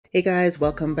Hey guys,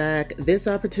 welcome back. This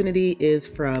opportunity is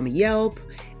from Yelp,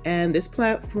 and this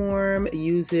platform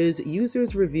uses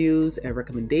users' reviews and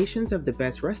recommendations of the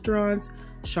best restaurants,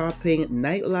 shopping,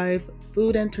 nightlife,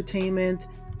 food, entertainment,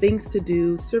 things to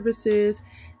do, services,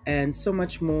 and so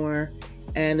much more.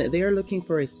 And they are looking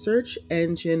for a search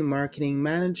engine marketing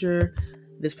manager.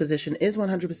 This position is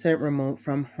 100% remote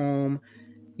from home,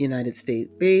 United States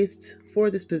based. For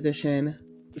this position,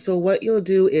 so what you'll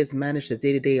do is manage the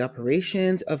day-to-day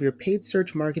operations of your paid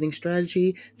search marketing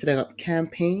strategy, setting up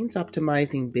campaigns,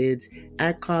 optimizing bids,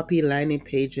 ad copy, landing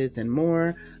pages, and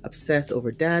more. Obsess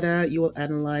over data. You will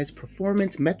analyze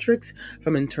performance metrics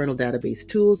from internal database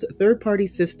tools, third-party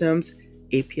systems,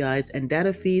 APIs, and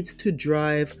data feeds to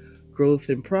drive growth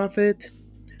and profit.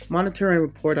 Monitor and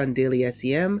report on daily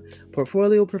SEM,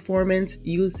 portfolio performance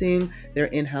using their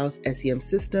in-house SEM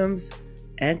systems,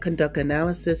 and conduct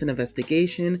analysis and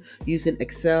investigation using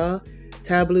Excel,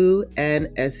 Tableau, and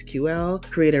SQL.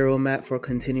 Create a roadmap for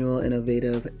continual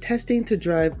innovative testing to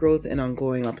drive growth and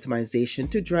ongoing optimization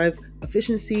to drive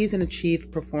efficiencies and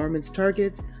achieve performance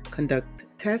targets. Conduct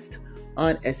tests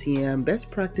on SEM best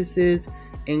practices,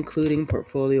 including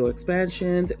portfolio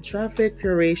expansions, traffic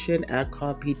curation, ad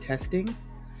copy testing.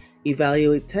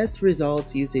 Evaluate test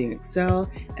results using Excel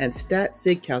and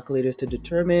StatSig calculators to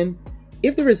determine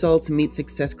if the results meet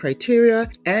success criteria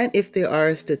and if they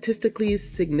are statistically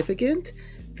significant.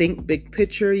 Think big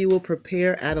picture. You will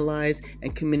prepare, analyze,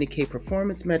 and communicate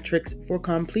performance metrics for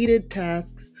completed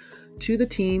tasks to the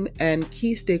team and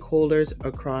key stakeholders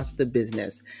across the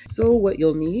business. So what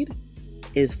you'll need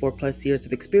is 4+ years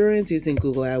of experience using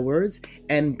Google AdWords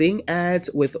and Bing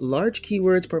ads with large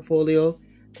keywords portfolio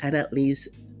and at least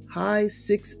high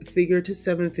 6-figure to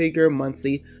 7-figure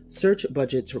monthly search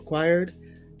budgets required.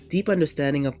 Deep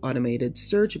understanding of automated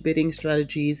search bidding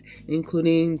strategies,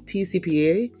 including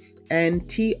TCPA and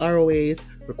TROAs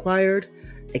required.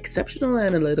 Exceptional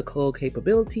analytical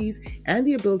capabilities and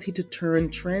the ability to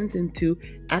turn trends into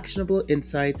actionable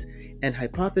insights and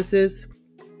hypotheses.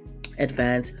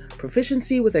 Advanced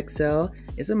proficiency with Excel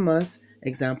is a must.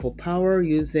 Example power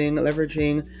using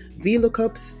leveraging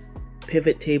VLOOKUPs.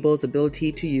 Pivot tables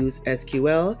ability to use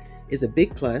SQL is a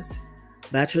big plus.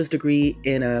 Bachelor's degree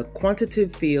in a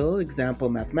quantitative field, example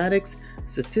mathematics,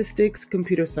 statistics,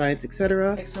 computer science,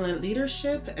 etc. Excellent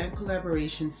leadership and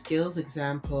collaboration skills,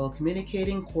 example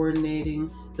communicating,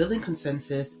 coordinating, building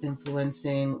consensus,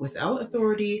 influencing without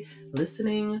authority,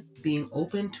 listening, being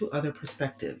open to other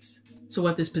perspectives. So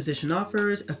what this position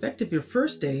offers: effective your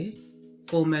first day,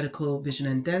 full medical, vision,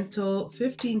 and dental,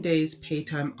 15 days pay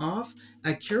time off.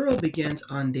 Accrual begins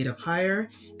on date of hire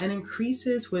and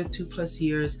increases with 2+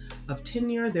 years of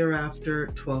tenure. Thereafter,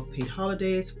 12 paid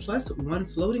holidays plus 1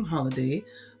 floating holiday,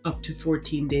 up to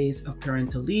 14 days of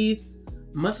parental leave,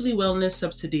 monthly wellness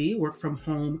subsidy, work from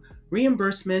home,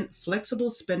 reimbursement, flexible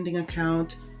spending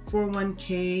account,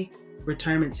 401k,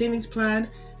 retirement savings plan,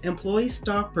 employee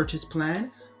stock purchase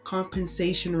plan.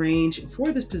 Compensation range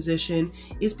for this position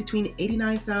is between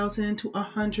 $89,000 to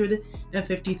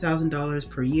 $150,000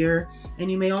 per year,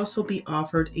 and you may also be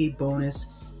offered a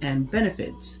bonus and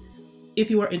benefits. If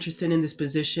you are interested in this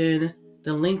position,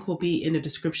 the link will be in the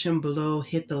description below.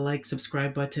 Hit the like,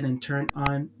 subscribe button, and turn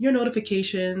on your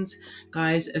notifications.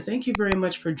 Guys, thank you very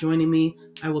much for joining me.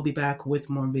 I will be back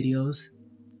with more videos.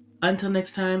 Until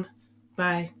next time,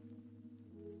 bye.